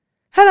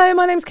Hello,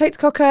 my name's Kate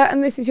Cocker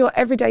and this is your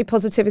Everyday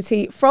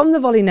Positivity from the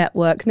Volley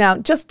Network. Now,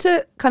 just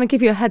to kind of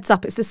give you a heads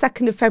up, it's the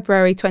 2nd of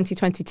February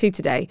 2022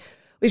 today,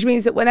 which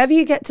means that whenever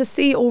you get to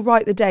see or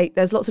write the date,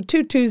 there's lots of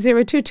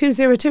 220,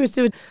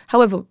 2202,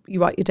 however you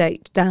write your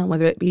date down,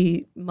 whether it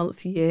be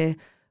month, year,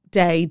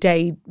 day,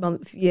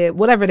 month, year,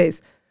 whatever it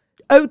is.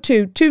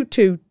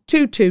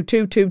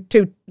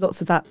 02222222,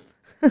 lots of that.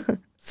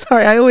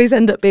 Sorry, I always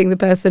end up being the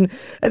person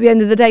at the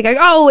end of the day going,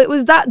 oh, it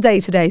was that day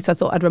today. So I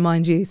thought I'd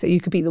remind you so you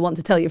could be the one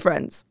to tell your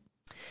friends.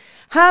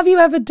 Have you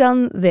ever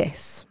done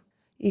this?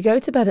 You go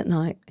to bed at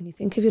night and you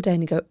think of your day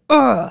and you go,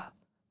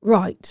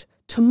 right,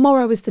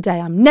 tomorrow is the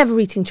day I'm never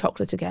eating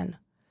chocolate again.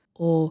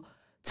 Or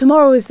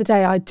tomorrow is the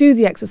day I do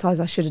the exercise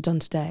I should have done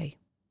today.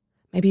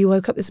 Maybe you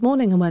woke up this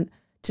morning and went,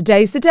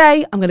 today's the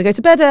day, I'm going to go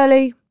to bed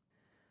early.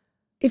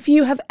 If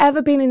you have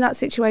ever been in that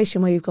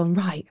situation where you've gone,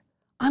 right,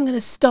 I'm going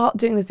to start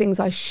doing the things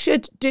I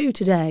should do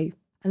today.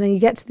 And then you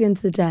get to the end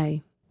of the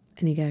day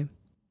and you go,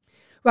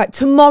 right,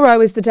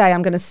 tomorrow is the day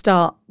I'm going to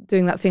start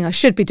doing that thing I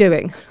should be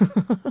doing.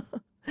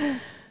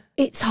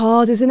 It's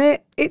hard, isn't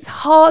it? It's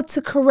hard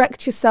to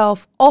correct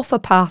yourself off a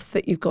path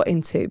that you've got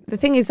into. The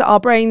thing is that our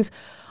brains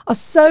are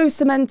so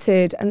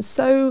cemented and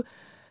so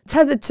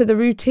tethered to the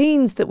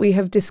routines that we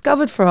have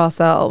discovered for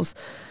ourselves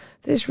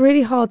that it's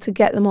really hard to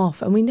get them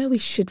off. And we know we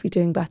should be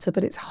doing better,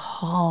 but it's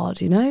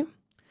hard, you know?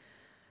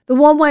 The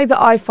one way that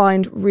I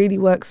find really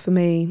works for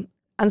me,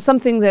 and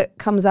something that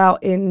comes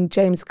out in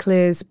James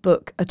Clear's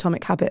book,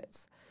 Atomic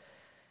Habits,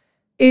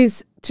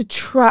 is to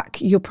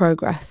track your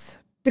progress.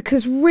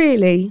 Because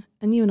really,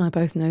 and you and I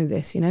both know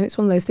this, you know, it's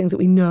one of those things that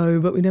we know,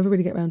 but we never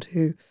really get around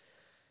to.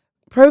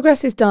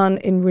 Progress is done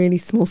in really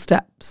small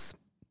steps.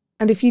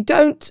 And if you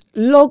don't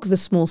log the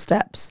small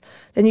steps,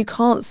 then you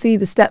can't see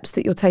the steps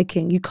that you're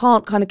taking. You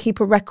can't kind of keep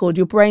a record.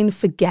 Your brain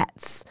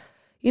forgets.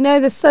 You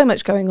know, there's so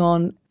much going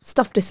on.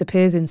 Stuff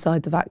disappears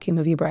inside the vacuum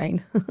of your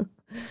brain.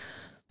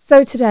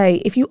 So today,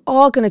 if you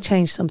are going to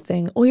change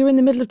something, or you're in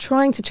the middle of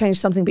trying to change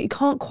something, but you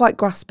can't quite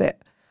grasp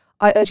it,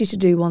 I urge you to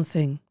do one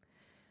thing.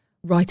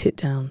 Write it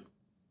down.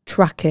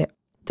 Track it.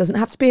 It doesn't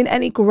have to be in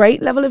any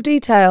great level of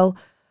detail,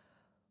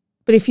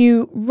 but if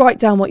you write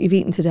down what you've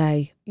eaten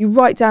today, you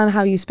write down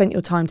how you spent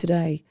your time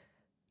today,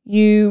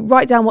 you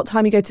write down what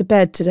time you go to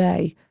bed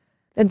today,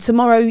 then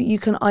tomorrow you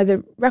can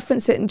either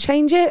reference it and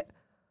change it,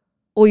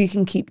 or you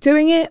can keep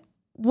doing it.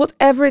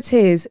 Whatever it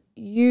is,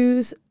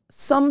 use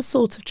some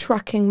sort of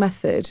tracking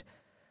method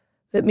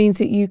that means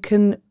that you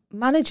can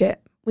manage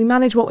it. We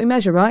manage what we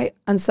measure, right?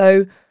 And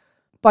so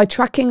by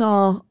tracking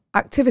our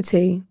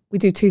activity, we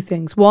do two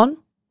things. One,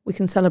 we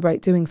can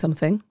celebrate doing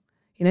something,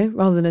 you know,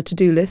 rather than a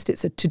to-do list,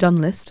 it's a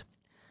to-done list.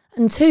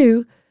 And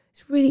two,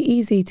 it's really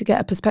easy to get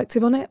a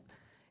perspective on it.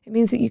 It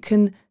means that you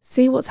can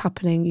see what's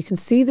happening, you can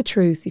see the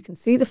truth, you can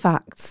see the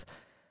facts,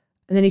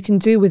 and then you can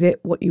do with it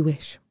what you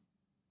wish.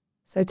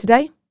 So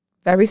today,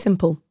 very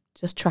simple,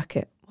 just track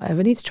it.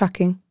 Whatever needs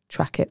tracking,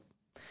 track it.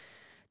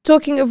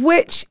 Talking of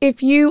which,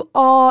 if you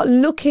are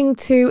looking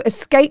to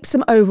escape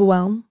some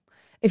overwhelm,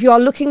 if you are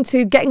looking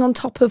to getting on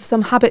top of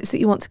some habits that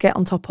you want to get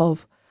on top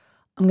of,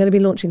 I'm going to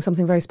be launching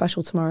something very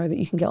special tomorrow that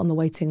you can get on the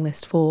waiting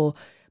list for.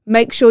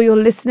 Make sure you're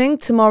listening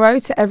tomorrow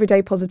to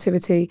Everyday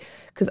Positivity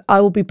because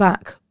I will be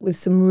back with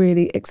some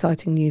really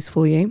exciting news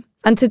for you.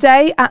 And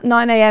today at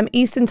 9 a.m.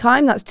 Eastern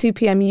Time, that's 2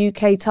 p.m.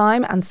 UK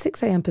time and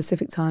 6 a.m.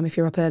 Pacific Time if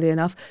you're up early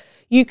enough,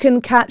 you can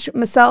catch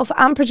myself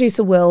and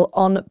producer Will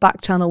on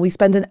Back Channel. We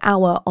spend an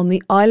hour on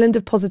the island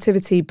of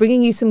positivity,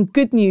 bringing you some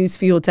good news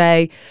for your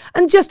day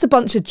and just a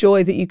bunch of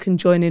joy that you can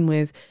join in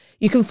with.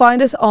 You can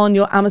find us on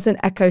your Amazon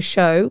Echo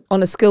show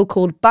on a skill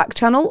called Back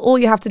Channel. All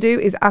you have to do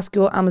is ask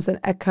your Amazon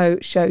Echo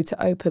show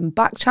to open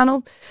Back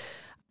Channel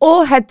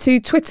or head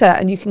to Twitter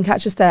and you can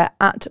catch us there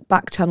at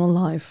Back Channel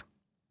Live.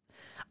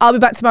 I'll be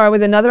back tomorrow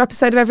with another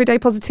episode of Everyday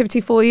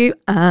Positivity for you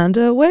and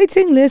a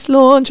waiting list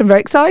launch. I'm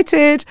very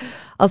excited.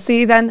 I'll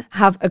see you then.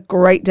 Have a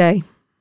great day.